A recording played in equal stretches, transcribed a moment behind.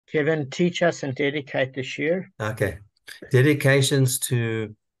Kevin, teach us and dedicate the shir. Okay. Dedications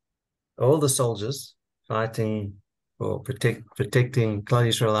to all the soldiers fighting or protecting Klal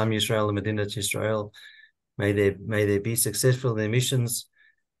Yisrael, Am Yisrael, and Medinat Yisrael. May they be successful in their mission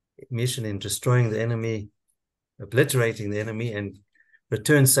in destroying the enemy, obliterating the enemy, and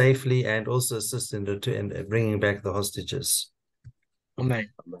return safely, and also assist in bringing back the hostages. Amen.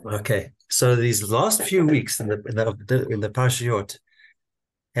 Okay, so these last few weeks in the Parashiyot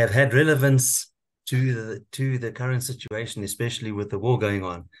have had relevance to the current situation, especially with the war going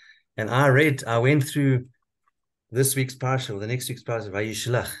on. And I went through this week's parsha, or the next week's parsha,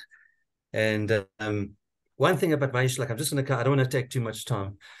 Vayishlach. And one thing about Vayishlach, I don't want to take too much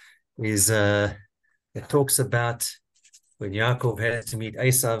time, is it talks about when Yaakov has to meet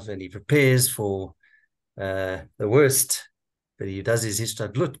Esav and he prepares for the worst, but he does his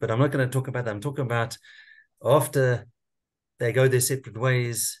hishtadlut. But I'm not going to talk about that. I'm talking about after they go their separate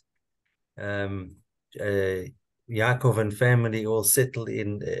ways. Yaakov and family all settled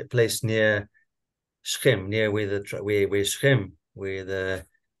in a place near Shechem, near where Shechem, where the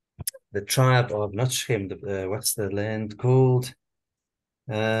tribe of, not Shechem, what's the land called?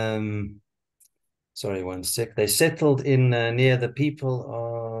 Sorry, one sec. They settled in near the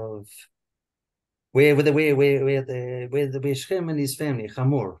people of where Shechem and his family,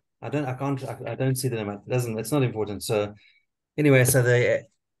 Hamor. I don't see the name. It's not important. So anyway, so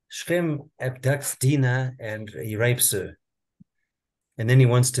Shechem abducts Dinah and he rapes her, and then he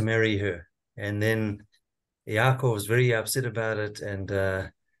wants to marry her, and then Yaakov is very upset about it, and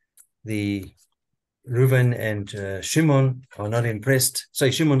the Reuven and Shimon are not impressed. So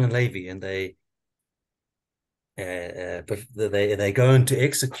Shimon and Levi, and they go in to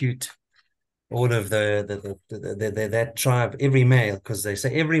execute all of that tribe, every male, because they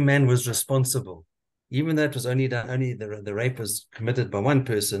say every man was responsible, even though it was only the rape was committed by one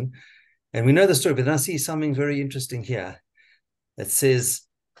person. And we know the story, but I see something very interesting here. It says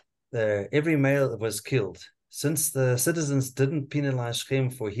every male was killed. Since the citizens didn't penalize Shem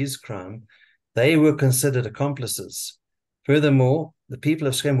for his crime, they were considered accomplices. Furthermore, the people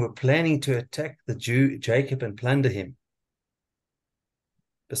of Shem were planning to attack the Jew Jacob and plunder him.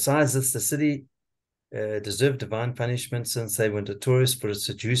 Besides this, the city deserved divine punishment, since they were notorious for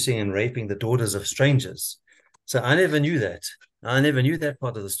seducing and raping the daughters of strangers. So I never knew that. I never knew that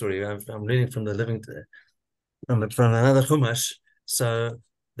part of the story. I'm reading from from another Chumash. So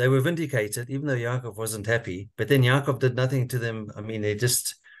they were vindicated, even though Yaakov wasn't happy. But then Yaakov did nothing to them. I mean, he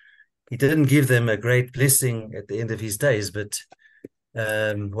didn't give them a great blessing at the end of his days. But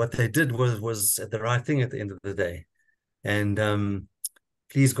what they did was the right thing at the end of the day. And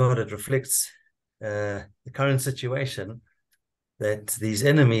please God, it reflects the current situation, that these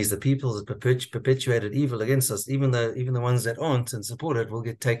enemies, the people that perpetuated evil against us, even the ones that aren't and support it, will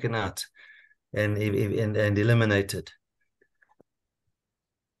get taken out and eliminated.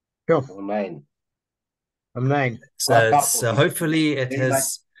 Sure. Amen. Amen. So hopefully it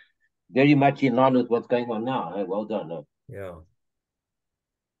has very much in line with what's going on now. Well done. Yeah.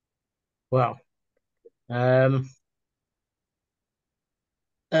 Wow.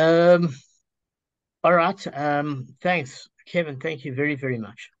 All right. Thanks, Kevin. Thank you very, very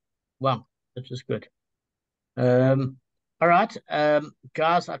much. Wow, that was good. All right,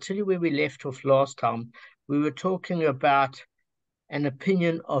 guys, I'll tell you where we left off last time. We were talking about an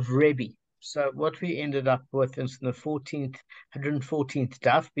opinion of Rebbe. So what we ended up with is the 114th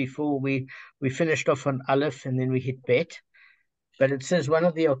daf before we finished off on Aleph and then we hit Bet. But it says one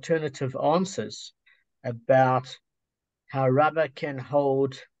of the alternative answers about how Rabbah can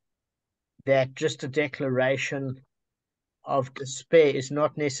hold that just a declaration of despair is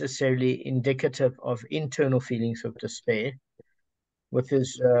not necessarily indicative of internal feelings of despair, with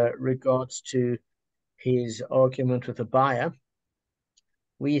his regards to his argument with Abiah.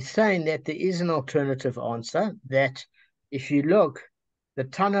 We're saying that there is an alternative answer, that if you look, the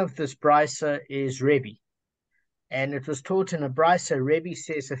Tana of this brisa is Rebbe. And it was taught in a brisa, Rebbe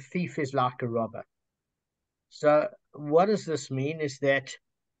says a thief is like a robber. So what does this mean is that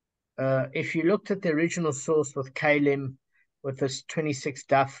if you looked at the original source with Kalim, with this 26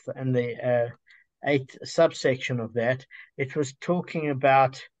 daf and the 8th subsection of that, it was talking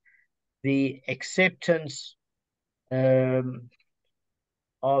about the acceptance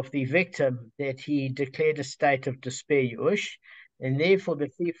of the victim, that he declared a state of despair, Yush, and therefore the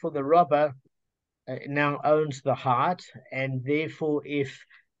thief or the robber now owns the heart, and therefore if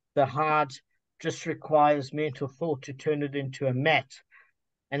the heart just requires mental thought to turn it into a mat,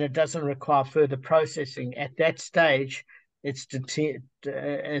 and it doesn't require further processing, at that stage, it's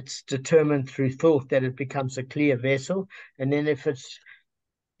determined through thought that it becomes a clear vessel. And then if it's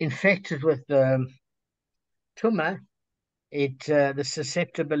infected with tumor, the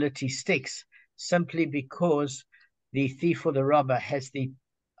susceptibility sticks simply because the thief or the robber has the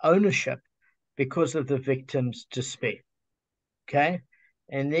ownership because of the victim's despair. Okay,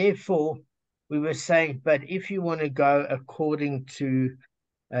 and therefore we were saying, but if you want to go according to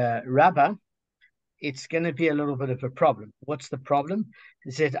rubber, it's going to be a little bit of a problem. What's the problem?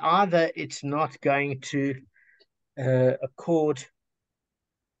 Is that either it's not going to accord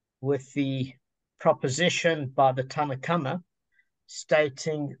with the proposition by the Bava Kamma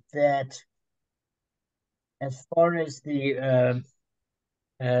stating that as far as the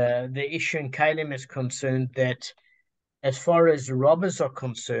issue in Kalim is concerned, that as far as robbers are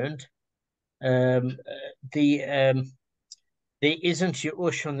concerned, there isn't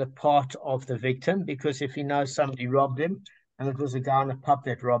yu'ush on the part of the victim, because if he knows somebody robbed him and it was a guy in a pub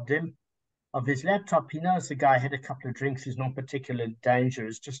that robbed him of his laptop, he knows the guy had a couple of drinks, he's not particularly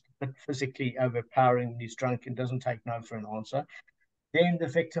dangerous, just a bit physically overpowering when he's drunk and doesn't take no for an answer. Then the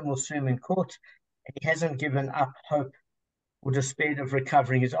victim will sue him in court, and he hasn't given up hope or despaired of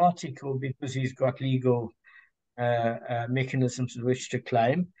recovering his article because he's got legal mechanisms in which to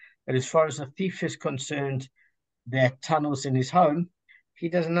claim. But as far as the thief is concerned that tunnels in his home, he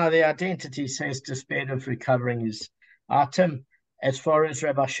doesn't know the identity, so he's despaired of recovering his item. As far as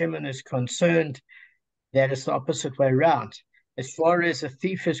Rabbi Shimon is concerned, that is the opposite way around. As far as a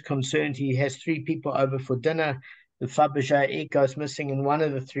thief is concerned, he has 3 people over for dinner. The Fabergé egg goes missing, and one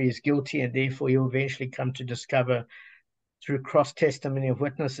of the 3 is guilty, and therefore you'll eventually come to discover through cross-testimony of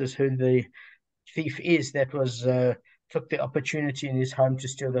witnesses who the thief is that was took the opportunity in his home to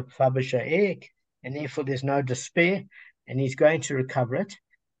steal the Fabergé egg, and therefore there's no despair, and he's going to recover it.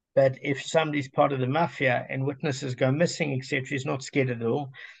 But if somebody's part of the mafia and witnesses go missing, etc., he's not scared at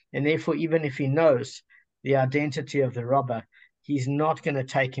all. And therefore, even if he knows the identity of the robber, he's not going to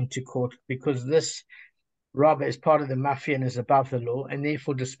take him to court, because this robber is part of the mafia and is above the law, and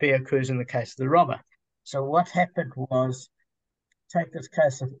therefore despair occurs in the case of the robber. So what happened was, take this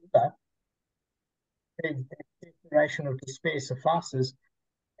case of Ulla, the declaration of despair suffices,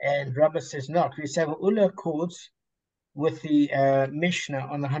 and robber says not. We say, well, Ulla accords with the Mishnah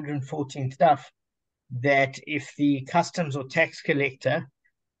on the 114th daf, that if the customs or tax collector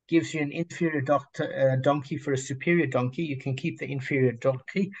gives you an inferior donkey for a superior donkey, you can keep the inferior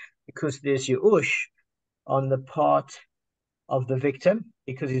donkey, because there's your ush on the part of the victim,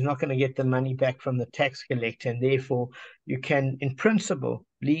 because he's not going to get the money back from the tax collector, and therefore you can, in principle,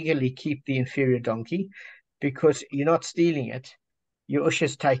 legally keep the inferior donkey, because you're not stealing it. Your ush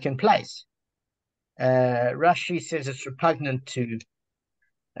has taken place. Rashi says it's repugnant to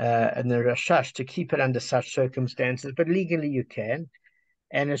and the Rashash to keep it under such circumstances, but legally you can.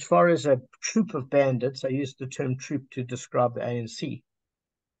 And as far as a troop of bandits, I use the term troop to describe the ANC,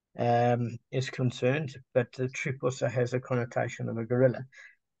 is concerned, but the troop also has a connotation of a guerrilla.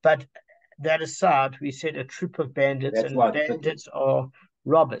 But that aside, we said a troop of bandits, and bandits are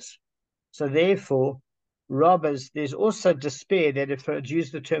robbers. So therefore, robbers, there's also despair that if I use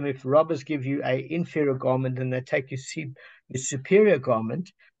the term, if robbers give you an inferior garment and they take your superior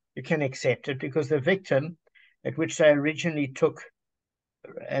garment, you can accept it, because the victim, at which they originally took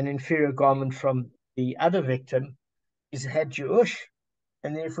an inferior garment from the other victim, is had Jewish,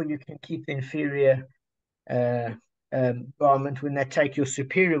 and therefore you can keep the inferior garment when they take your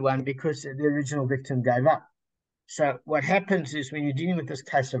superior one, because the original victim gave up. So what happens is, when you're dealing with this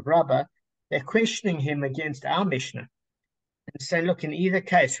case of robber, they're questioning him against our Mishnah and say, look, in either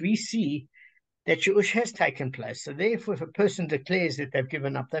case, we see that Yu'ush has taken place. So therefore, if a person declares that they've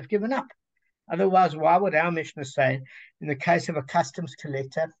given up, they've given up. Otherwise, why would our Mishnah say, in the case of a customs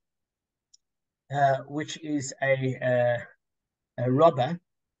collector, which is a robber,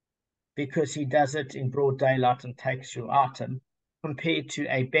 because he does it in broad daylight and takes your item, compared to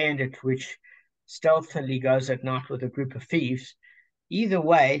a bandit which stealthily goes at night with a group of thieves, either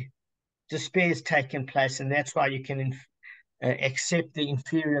way, despair has taken place, and that's why you can accept the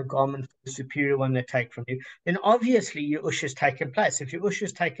inferior garment for the superior one they take from you. Then obviously your ush has taken place. If your ush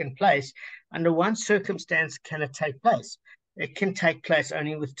has taken place, under one circumstance can it take place. It can take place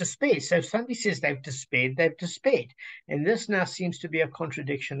only with despair. So if somebody says they've despaired, they've despaired. And this now seems to be a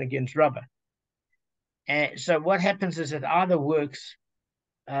contradiction against rubber. So what happens is it either works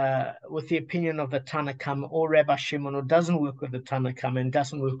with the opinion of the Bava Kamma or Rabbi Shimon, or doesn't work with the Bava Kamma and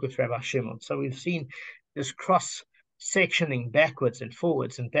doesn't work with Rabbi Shimon. So we've seen this cross-sectioning backwards and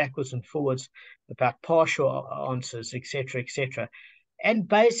forwards about partial answers, etc., etc. And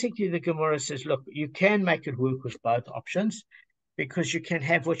basically the Gemara says, look, you can make it work with both options, because you can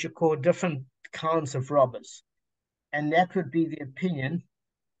have what you call different kinds of robbers. And that would be the opinion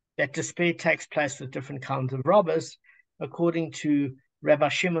that despair takes place with different kinds of robbers, according to Rabbi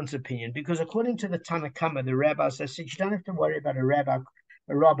Shimon's opinion. Because according to the Tana Kamma, the rabbis, they said you don't have to worry about a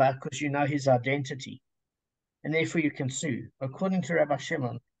robber, because you know his identity, and therefore you can sue. According to Rabbi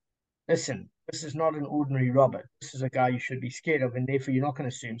Shimon, listen, this is not an ordinary robber. This is a guy you should be scared of, and therefore you're not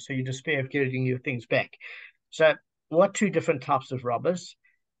going to sue him. So you despair of getting your things back. So what two different types of robbers?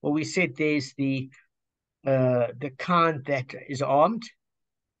 Well, we said there's the kind that is armed,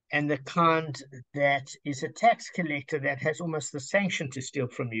 and the kind that is a tax collector that has almost the sanction to steal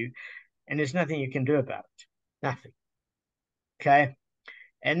from you, and there's nothing you can do about it. Nothing. Okay.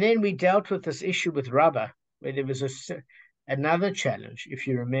 And then we dealt with this issue with rubber, where there was another challenge, if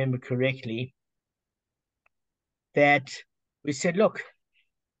you remember correctly, that we said, look,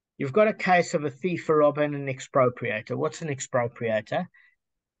 you've got a case of a thief, a robber, and an expropriator. What's an expropriator?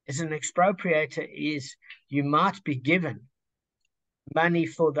 An expropriator is you might be given money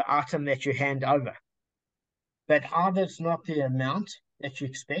for the item that you hand over, but either it's not the amount that you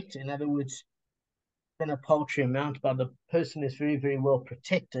expect. In other words, in a paltry amount, but the person is very, very well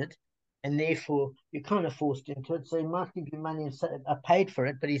protected, and therefore you're kind of forced into it. So he might give you money and say, I paid for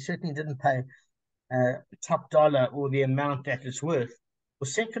it, but he certainly didn't pay top dollar or the amount that it's worth. Or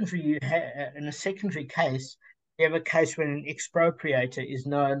secondary, in a secondary case, you have a case when an expropriator is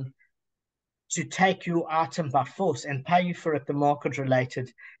known to take your item by force and pay you for it the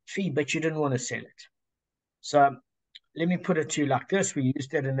market-related fee, but you didn't want to sell it. So let me put it to you like this. We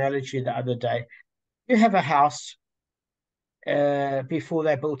used that analogy the other day. You have a house before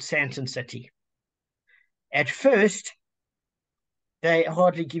they built Santon City. At first, they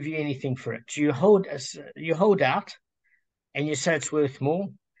hardly give you anything for it. You hold out, and you say it's worth more,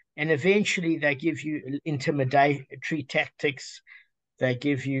 and eventually they give you intimidatory tactics. They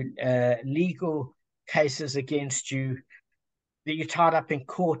give you legal cases against you, that you're tied up in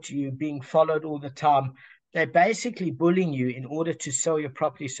court, you're being followed all the time. They're basically bullying you in order to sell your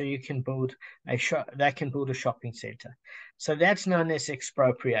property so you can build a they can build a shopping center. So that's known as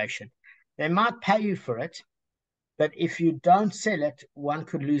expropriation. They might pay you for it, but if you don't sell it, one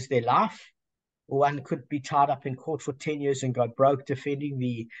could lose their life, or one could be tied up in court for 10 years and go broke defending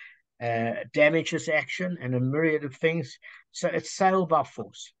the damages action and a myriad of things. So it's sale by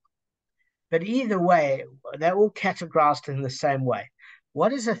force. But either way, they're all categorized in the same way. What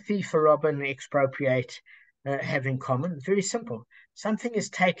does a thief, a robber, and an expropriate have in common? Very simple. Something is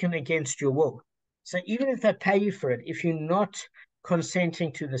taken against your will. So even if they pay you for it, if you're not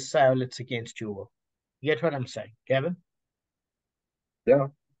consenting to the sale, it's against your will. You get what I'm saying, Gavin? Yeah.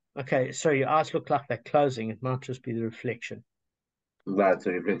 Okay, so your eyes look like they're closing. It might just be the reflection. That's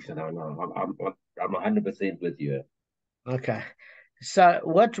a reflection. I'm 100% with you. Okay. So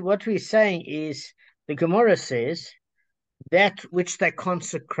what we're saying is, the Gemara says, that which they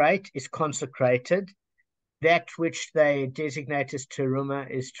consecrate is consecrated, that which they designate as teruma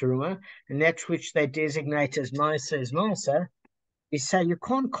is teruma, and that which they designate as maisa is maisa. We say you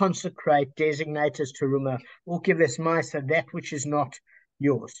can't consecrate, designate as teruma, or give as maisa that which is not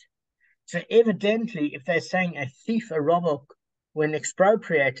yours. So evidently, if they're saying a thief, a robber, or an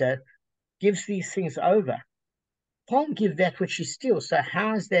expropriator gives these things over, can't give that which he steals. So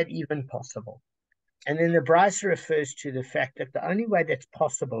how is that even possible? And then the Brisa refers to the fact that the only way that's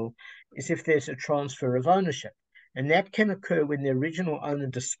possible is if there's a transfer of ownership. And that can occur when the original owner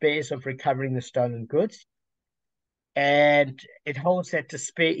despairs of recovering the stolen goods, and it holds that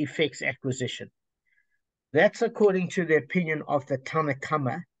despair effects acquisition. That's according to the opinion of the Tana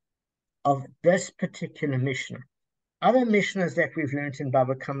Kamma of this particular Mishnah. Other Mishnahs that we've learned in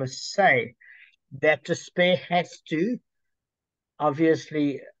Bava Kamma say that despair has to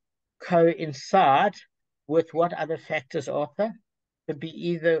obviously coincide with what other factors, Arthur? Could be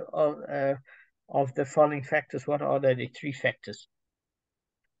either of the following factors. What are they? The three factors.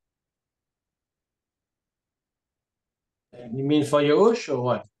 You mean for your ush or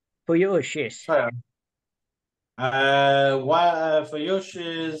what? For yours, yes. Sorry. For Yosh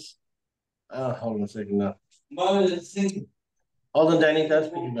is hold on a second now. Hold on, Danny, don't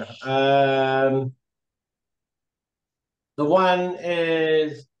speak now. The one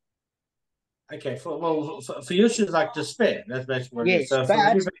is okay. For Yosh is like despair. That's basically what it is. Yes, So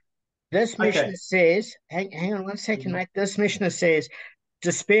but for this Mishnah says, hang on one second, mate. This Mishnah says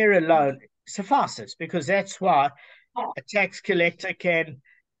despair alone suffices, because that's why a tax collector can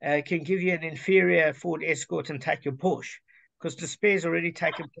give you an inferior Ford Escort and take your Porsche, because despair's already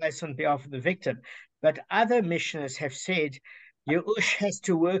taken place on behalf of the victim. But other Mishnahs have said your ush has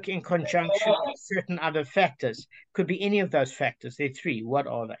to work in conjunction with certain other factors. Could be any of those factors. There are three. What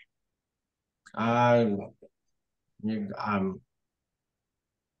are they?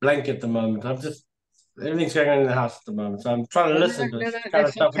 blank at the moment. Everything's going on in the house at the moment, so I'm trying to listen to this kind of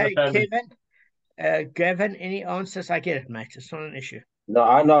That's stuff in the okay, family. Kevin. Gavin, any answers? I get it, mate. It's not an issue. No,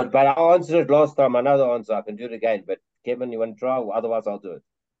 I know, but I answered it last time. I know the answer. I can do it again. But Kevin, you want to try? Otherwise, I'll do it.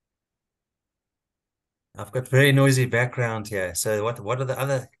 I've got very noisy background here. So what are the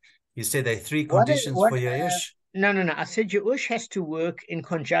other? You said there are three conditions for your Yush? No. I said your Ush has to work in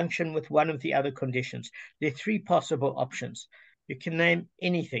conjunction with one of the other conditions. There are three possible options. You can name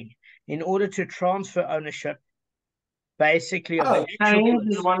anything. In order to transfer ownership, basically, of the change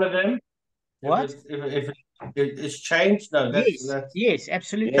is one of them. What? If it's changed, no, yes,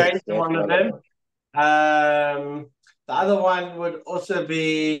 absolutely. Change is one of them. The other one would also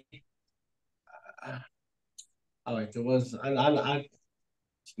be. There was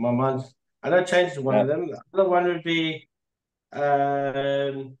my mind's. I know change is one of them. The other one would be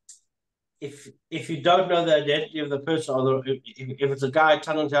if you don't know the identity of the person, or if it's a guy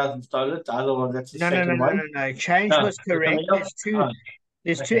tunneled out and stole it, the other one, that's the second one. No. Change was correct.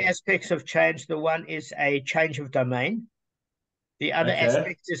 There's two aspects of change. The one is a change of domain. The other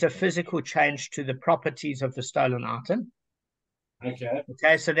aspect is a physical change to the properties of the stolen item.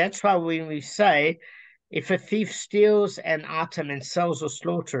 Okay, so that's why when we say if a thief steals an item and sells or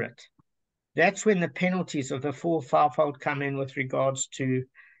slaughter it, that's when the penalties of the fivefold come in with regards to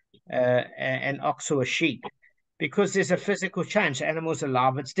an ox or a sheep, because there's a physical change. The animal's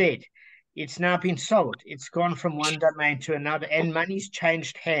alive, it's dead. It's now been sold. It's gone from one domain to another, and money's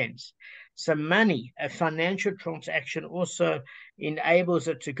changed hands. So money, a financial transaction, also enables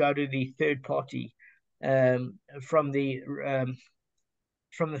it to go to the third party from the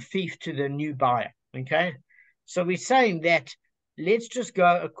thief to the new buyer. Okay, so we're saying that let's just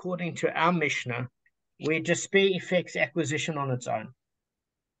go according to our Mishnah, where despair effects acquisition on its own.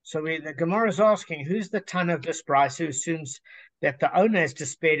 So the Gemara is asking, who's the ton of this price who assumes that the owner has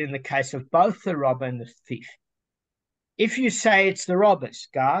despaired in the case of both the robber and the thief? If you say it's the robbers,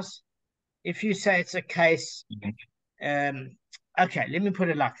 guys, if you say it's a case, okay, let me put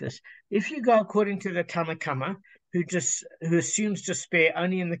it like this. If you go according to the Bava Kamma, who assumes despair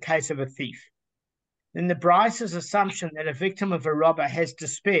only in the case of a thief, then the Bryce's assumption that a victim of a robber has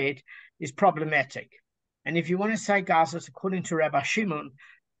despaired is problematic. And if you want to say, guys, it's according to Rabbi Shimon,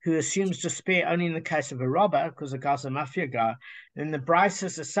 who assumes despair only in the case of a robber, because the guy's a mafia guy, then the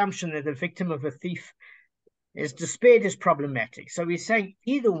Bryce's assumption that the victim of a thief is despaired is problematic. So we're saying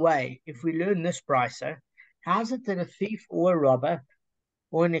either way, if we learn this Bryce, how is it that a thief or a robber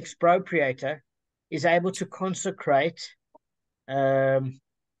or an expropriator is able to consecrate an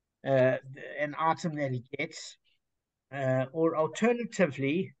item that he gets, or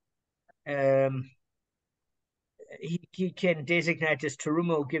alternatively, he can designate as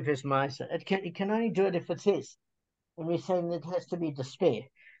teruma or give his ma'aser. He can only do it if it's his. And we're saying that it has to be despair.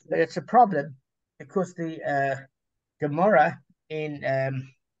 But it's a problem because the Gemara in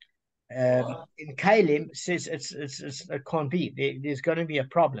Kalim says it can't be. There's going to be a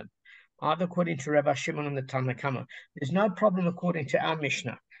problem. Either according to Rabbi Shimon and the Bava Kamma. There's no problem according to our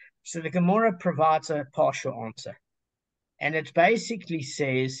Mishnah. So the Gemara provides a partial answer. And it basically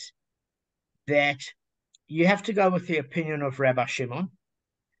says that you have to go with the opinion of Rabbi Shimon,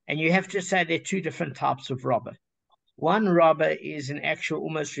 and you have to say there are two different types of robber. One robber is an actual,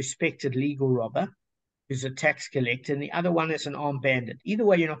 almost respected legal robber, who's a tax collector, and the other one is an armed bandit. Either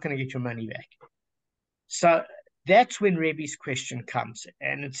way, you're not going to get your money back. So that's when Rebbe's question comes,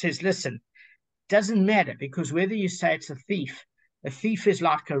 and it says, listen, it doesn't matter, because whether you say it's a thief is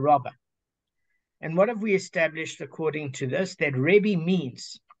like a robber. And what have we established according to this? That Rebbe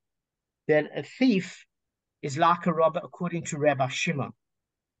means that a thief is like a robber according to Rabbi Shimon.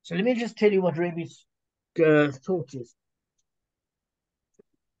 So let me just tell you what Rebbe's thought is.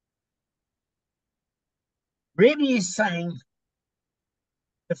 Rebbe is saying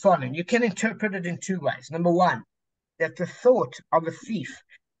the following. You can interpret it in two ways. Number one, that the thought of a thief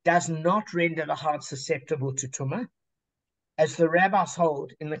does not render the heart susceptible to tumah, as the rabbis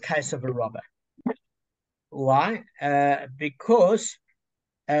hold in the case of a robber. Why? Because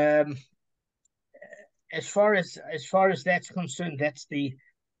as far as that's concerned, that's the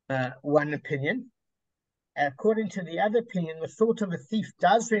one opinion. According to the other opinion, the thought of a thief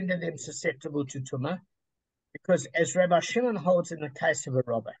does render them susceptible to tumah, because as Rabbi Shimon holds in the case of a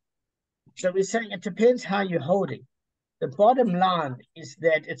robber. So we're saying it depends how you're holding. The bottom line is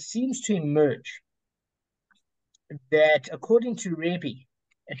that it seems to emerge that according to Rebbe,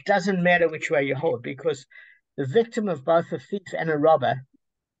 it doesn't matter which way you hold, because the victim of both a thief and a robber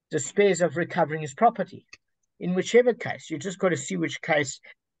despairs of recovering his property. In whichever case, you just got to see which case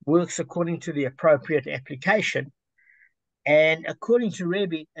works according to the appropriate application. And according to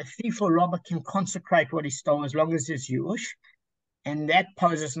Rebbe, a thief or robber can consecrate what he stole as long as it's Yush, and that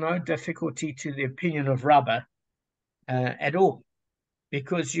poses no difficulty to the opinion of Rabba at all,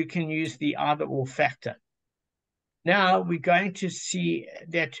 because you can use the either-or factor. Now we're going to see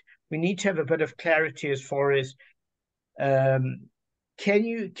that we need to have a bit of clarity as far as can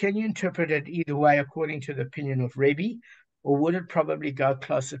you interpret it either way according to the opinion of Rebbe, or would it probably go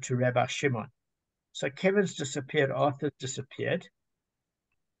closer to Rabbi Shimon? So Kevin's disappeared, Arthur's disappeared.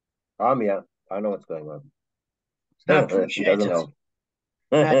 I'm here. I know what's going on. I appreciate it. Doesn't it. help.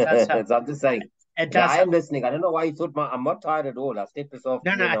 No, it does help. I'm just saying. It Yeah, does I help. am listening. I don't know why you thought I'm not tired at all. I stepped this off.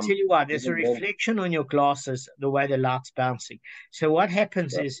 No, I tell you what, there's a reflection on your glasses, the way the light's bouncing. So what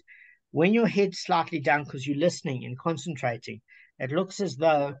happens is when your head's slightly down because you're listening and concentrating, it looks as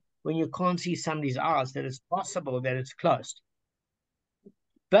though when you can't see somebody's eyes that it's possible that it's closed.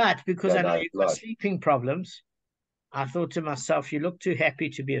 But because I know you've got sleeping problems, I thought to myself, you look too happy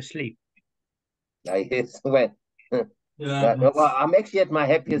to be asleep. Yes, well, I'm actually at my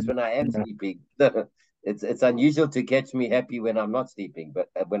happiest when I am sleeping. It's unusual to catch me happy when I'm not sleeping, but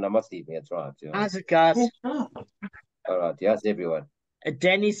when I'm not sleeping, it's right. How's it, guys? All right, yes, everyone.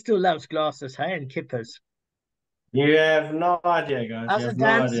 Danny still loves glasses, hey, and kippers. You have no idea, guys. How's you have it, no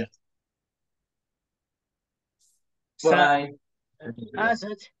Dan? idea. So, how's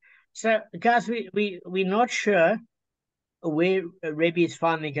it? So, guys, we're not sure where Rebbe is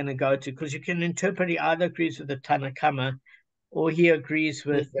finally going to go to, because you can interpret he either agrees with the Bava Kamma or he agrees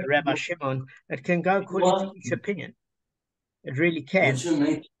with Rabbi Shimon. It can go according to each opinion. It really can.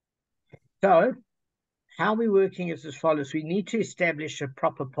 So, how we're working is as follows. We need to establish a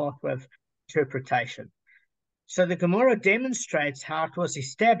proper pathway of interpretation. So the Gemara demonstrates how it was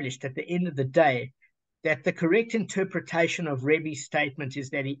established at the end of the day that the correct interpretation of Rebbe's statement is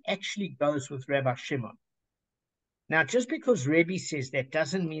that he actually goes with Rabbi Shimon. Now, just because Rebbe says that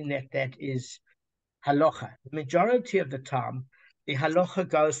doesn't mean that that is halacha. The majority of the time, the halacha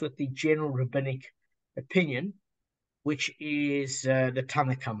goes with the general rabbinic opinion, which is the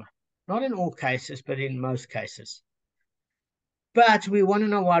Bava Kamma. Not in all cases, but in most cases. But we want to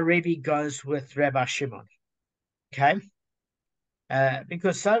know why Rebbe goes with Rabbi Shimon. Okay?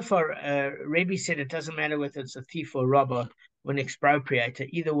 Because so far, Rebbe said it doesn't matter whether it's a thief or robber or an expropriator.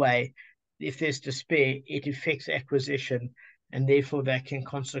 Either way, if there's despair, it affects acquisition, and therefore they can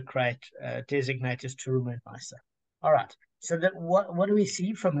consecrate, designate as Teruma and Misa. All right. So that what do we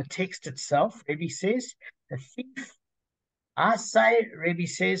see from the text itself? Rebbe says, a thief. Rebbe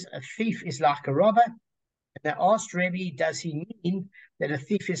says, a thief is like a robber. And they asked Rebbe, does he mean that a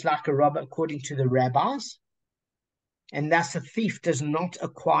thief is like a robber according to the rabbis? And thus a thief does not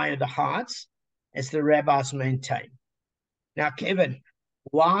acquire the hearts, as the rabbis maintain. Now, Kevin,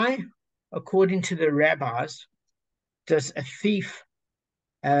 why, according to the rabbis, does a thief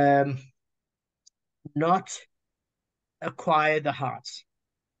not acquire the hearts?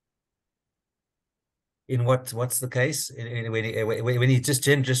 In what's the case? When he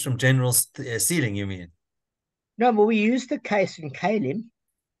just from general stealing, you mean? No, but we used the case in Kalim,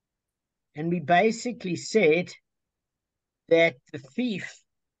 and we basically said that the thief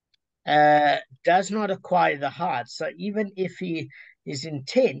does not acquire the heart. So even if his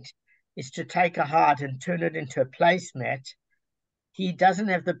intent is to take a heart and turn it into a placemat, he doesn't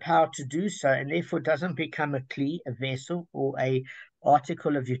have the power to do so, and therefore doesn't become a kli, a vessel, or a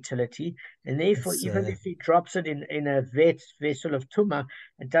article of utility. And therefore, even if he drops it in a vessel of tumah,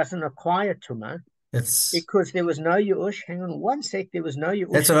 it doesn't acquire tumah. Because there was no Yush. Hang on one sec. There was no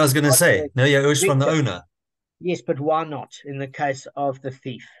Yush. That's what I was going to say. No Yush from the owner. Yes, but why not in the case of the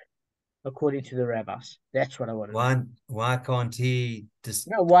thief, according to the rabbis? That's what I want to know. Why can't he just...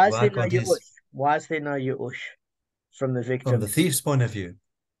 No, why is there no Yush? Why is there no Yush from the victim? From the thief's point of view?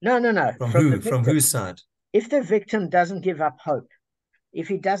 No. From who? From whose side? If the victim doesn't give up hope, if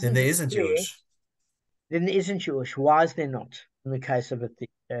he doesn't... Then there isn't Yush. Then there isn't Yush. Why is there not in the case of a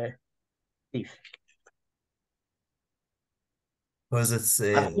thief? Because it's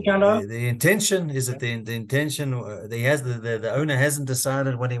the intention. Is it the intention? The owner hasn't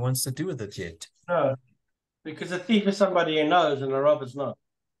decided what he wants to do with it yet. No, because a thief is somebody he knows, and a robber's not.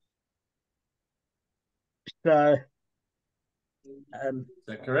 So, is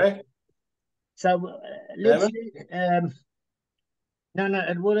that correct? So let's.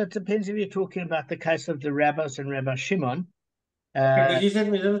 No. It depends if you're talking about the case of the rabbis and Rabbi Shimon. Because you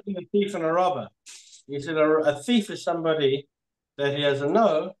said me there's a thief and a robber. You said a thief is somebody that he doesn't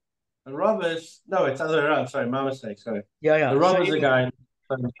know. A robber is it's other way around. Sorry, my mistake. Sorry. Yeah. The robber's a guy.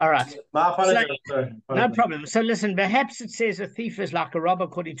 All right. My apologies. No problem. So listen, perhaps it says a thief is like a robber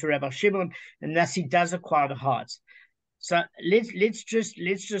according to Rabbi Shimon, and thus he does acquire the hearts. So let's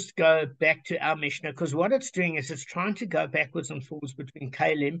just go back to our Mishnah, because what it's doing is it's trying to go backwards and forwards between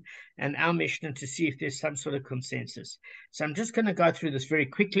Kalim and our Mishnah to see if there's some sort of consensus. So I'm just going to go through this very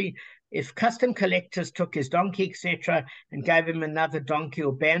quickly. If custom collectors took his donkey, etc., and gave him another donkey,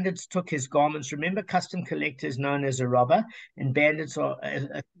 or bandits took his garments, remember custom collector is known as a robber, and bandits are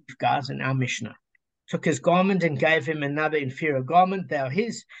guys in our Mishnah. Took his garment and gave him another inferior garment, they are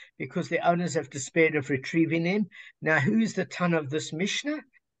his, because the owners have despaired of retrieving them. Now, who's the ton of this Mishnah?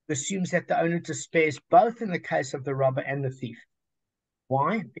 Who assumes that the owner despairs both in the case of the robber and the thief.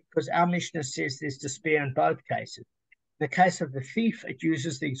 Why? Because our Mishnah says there's despair in both cases. In the case of the thief, it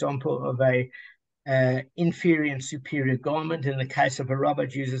uses the example of a inferior and superior garment. In the case of a robber,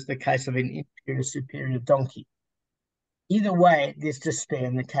 it uses the case of an inferior superior donkey. Either way, there's despair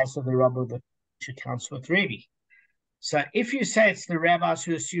in the case of the robber, which accounts with Rebbe. So if you say it's the rabbis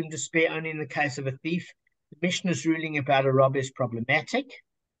who assume despair only in the case of a thief, the Mishnah's ruling about a robber is problematic.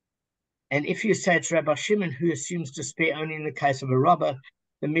 And if you say it's Rabbi Shimon who assumes despair only in the case of a robber,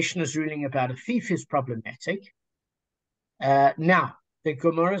 the Mishnah's ruling about a thief is problematic. Now, the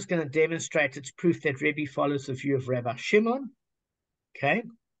Gemara is going to demonstrate its proof that Rebbe follows the view of Rabbi Shimon. Okay.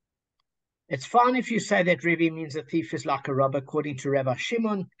 It's fine if you say that Rebbe means a thief is like a robber according to Rabbi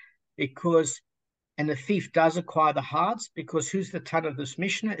Shimon, because and the thief does acquire the hearts, because who's the ton of this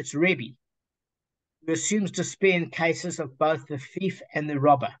Mishnah? It's Rebbe, who assumes despair in cases of both the thief and the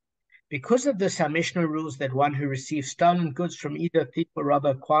robber. Because of this, our Mishnah rules that one who receives stolen goods from either thief or robber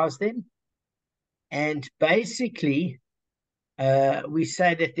acquires them. And basically, we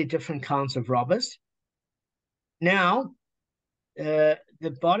say that there are different kinds of robbers. Now, the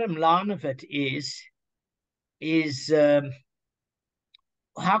bottom line of it is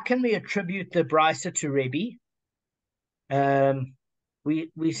how can we attribute the brisa to Rebbe?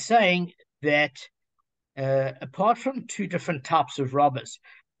 We're saying that apart from two different types of robbers,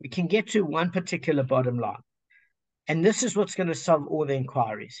 we can get to one particular bottom line. And this is what's going to solve all the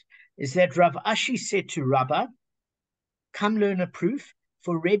inquiries, is that Rav Ashi said to Rabba, come learn a proof,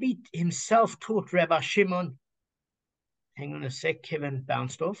 for Rebbe himself taught Rabbi Shimon. Hang on a sec, Kevin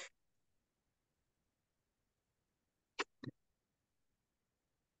bounced off.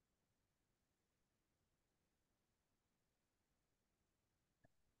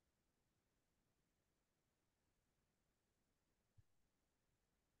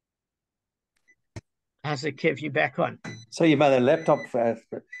 How's it, Kev? You back on? So you the laptop.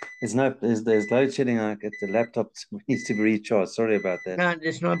 There's load shedding. The laptop needs to be recharged. Sorry about that. No,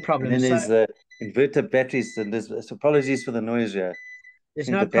 there's no problem. And then there's the inverter batteries. And there's apologies for the noise here. There's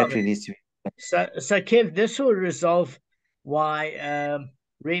no problem. Battery needs to be. So Kev, this will resolve why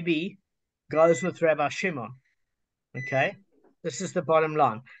Rebbe goes with Rabbi Shimon. Okay, this is the bottom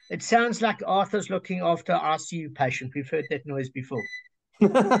line. It sounds like Arthur's looking after an ICU patient. We've heard that noise before.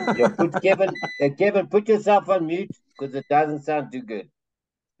 Kevin, put yourself on mute because it doesn't sound too good.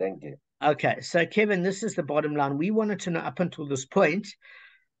 Thank you. Okay, so Kevin, this is the bottom line. We wanted to know up until this point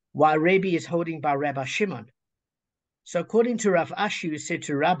why Rebbe is holding by Rabbi Shimon. So according to Rav Ashi, who said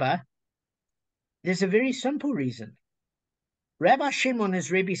to Rabbi, there's a very simple reason. Rabbi Shimon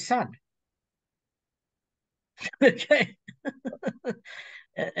is Rebbe's son. Okay.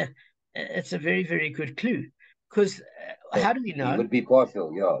 It's a very, very good clue. Because how do we know? He would be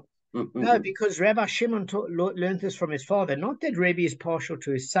partial, yeah. No, because Rabbi Shimon learned this from his father. Not that Rebbe is partial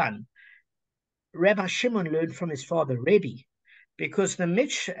to his son. Rabbi Shimon learned from his father, Rebbe. Because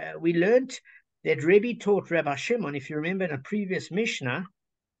we learned that Rebbe taught Rabbi Shimon, if you remember in a previous Mishnah,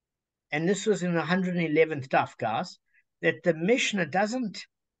 and this was in the 111th daf, guys, that the Mishnah doesn't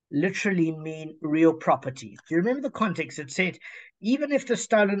literally mean real property. Do you remember the context? It said, even if the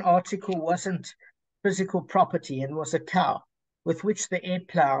stolen article wasn't physical property and was a cow with which the heir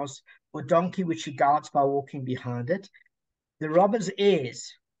plows or donkey which he guards by walking behind it, the robber's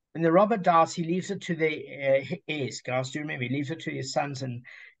heirs, when the robber dies, he leaves it to the heirs, guys. Do you remember? He leaves it to his sons and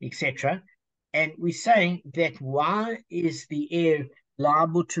etc. And we're saying that why is the heir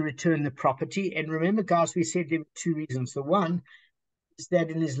liable to return the property? And remember, guys, we said there were two reasons. The one is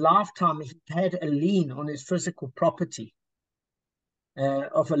that in his lifetime, he had a lien on his physical property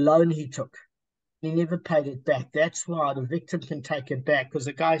of a loan he took. He never paid it back. That's why the victim can take it back, because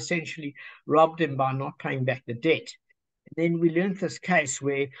the guy essentially robbed him by not paying back the debt. And then we learned this case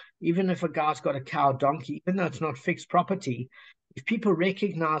where even if a guy's got a cow or donkey, even though it's not fixed property, if people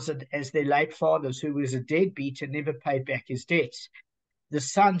recognize it as their late father's who was a deadbeat and never paid back his debts, the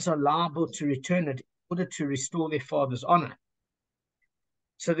sons are liable to return it in order to restore their father's honor.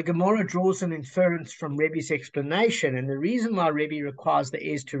 So the Gemara draws an inference from Rebbe's explanation, and the reason why Rebbe requires the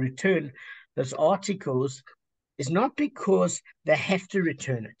heirs to return those articles is not because they have to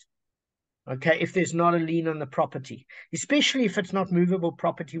return it. Okay, if there's not a lien on the property, especially if it's not movable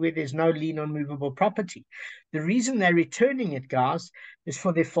property where there's no lien on movable property. The reason they're returning it, guys, is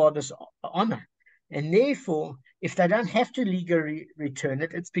for their father's honor. And therefore, if they don't have to legally return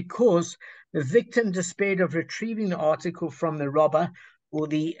it, it's because the victim despaired of retrieving the article from the robber or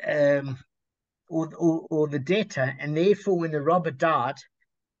the or the debtor, and therefore when the robber died,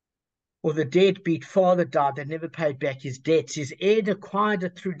 or the deadbeat father died that never paid back his debts, his heir acquired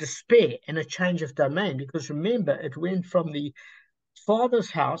it through despair and a change of domain. Because remember, it went from the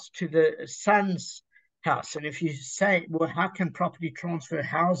father's house to the son's house. And if you say, well, how can property transfer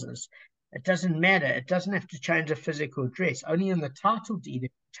houses? It doesn't matter. It doesn't have to change a physical address. Only in the title deed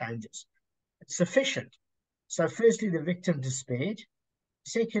it changes. It's sufficient. So firstly, the victim despaired.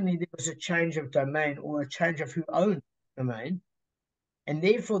 Secondly, there was a change of domain or a change of who owned the domain. And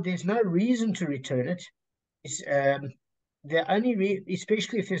therefore, there's no reason to return it. It's, the only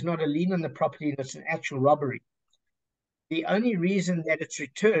especially if there's not a lien on the property and it's an actual robbery, the only reason that it's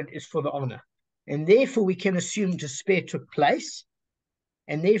returned is for the honor. And therefore, we can assume despair took place.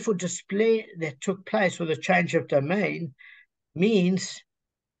 And therefore, display that took place with a change of domain means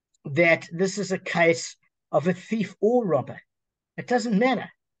that this is a case of a thief or robber. It doesn't matter.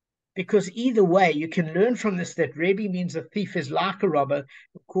 Because either way, you can learn from this that Rebbe means a thief is like a robber,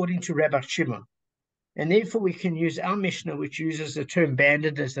 according to Rabbi Shimon. And therefore, we can use our Mishnah, which uses the term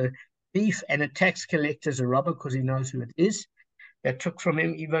bandit as a thief and a tax collector as a robber, because he knows who it is, that took from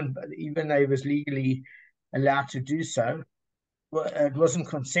him, even though he was legally allowed to do so. Well, it wasn't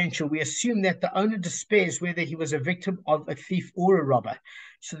consensual. We assume that the owner despairs whether he was a victim of a thief or a robber.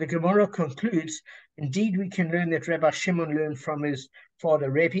 So the Gemara concludes, indeed, we can learn that Rabbi Shimon learned from his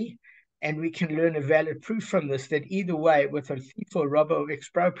father Rebbe, and we can learn a valid proof from this that either way, with a thief or robber or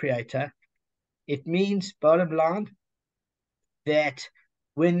expropriator, it means, bottom line, that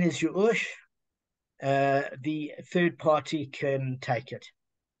when there's Yu'ush, the third party can take it.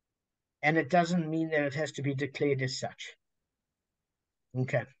 And it doesn't mean that it has to be declared as such.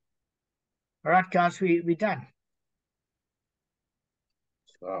 Okay. All right, guys, we're done.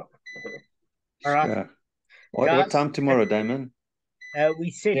 Wow. All right. Yeah. What time tomorrow, Damon?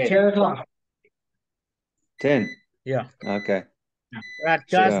 We said 10 10 o'clock. o'clock. 10. Yeah. Okay. All right,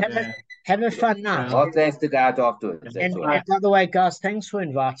 guys, Sure. have a fun night. I'll have to go out afterwards. And That's all. by the way, guys, thanks for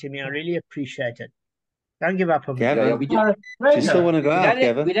inviting me. I really appreciate it. Don't give up on me. Gavin, Yeah, we do you still want to go out, we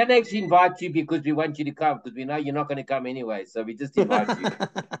Gavin? don't actually invite you because we want you to come, because we know you're not going to come anyway. So we just invite you.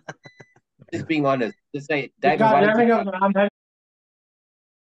 Just being honest. Just say, David, why don't you come? I'm having